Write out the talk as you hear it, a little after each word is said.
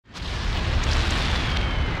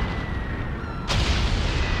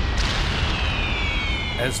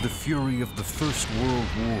As the fury of the First World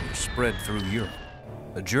War spread through Europe,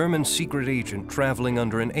 a German secret agent traveling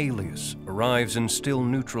under an alias arrives in still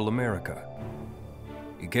neutral America.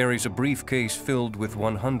 He carries a briefcase filled with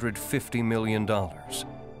 $150 million.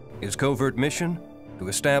 His covert mission? To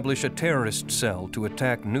establish a terrorist cell to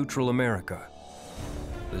attack neutral America.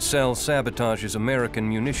 The cell sabotages American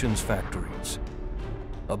munitions factories.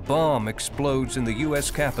 A bomb explodes in the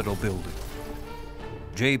U.S. Capitol building.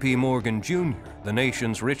 J.P. Morgan Jr., the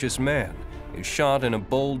nation's richest man, is shot in a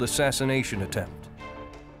bold assassination attempt.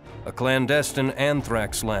 A clandestine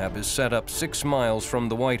anthrax lab is set up 6 miles from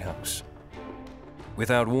the White House.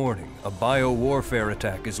 Without warning, a biowarfare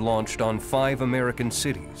attack is launched on 5 American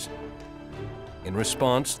cities. In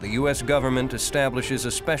response, the U.S. government establishes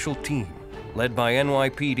a special team led by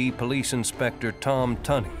NYPD Police Inspector Tom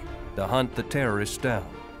Tunney to hunt the terrorists down.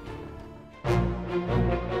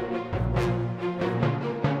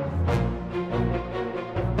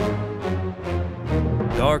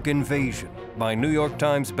 Dark Invasion by New York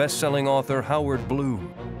Times bestselling author Howard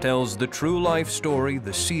Blum tells the true-life story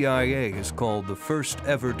the CIA has called the first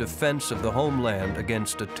ever defense of the homeland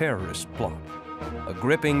against a terrorist plot. A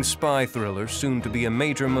gripping spy thriller soon to be a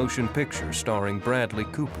major motion picture starring Bradley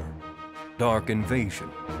Cooper. Dark Invasion,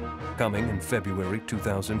 coming in February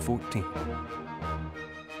 2014.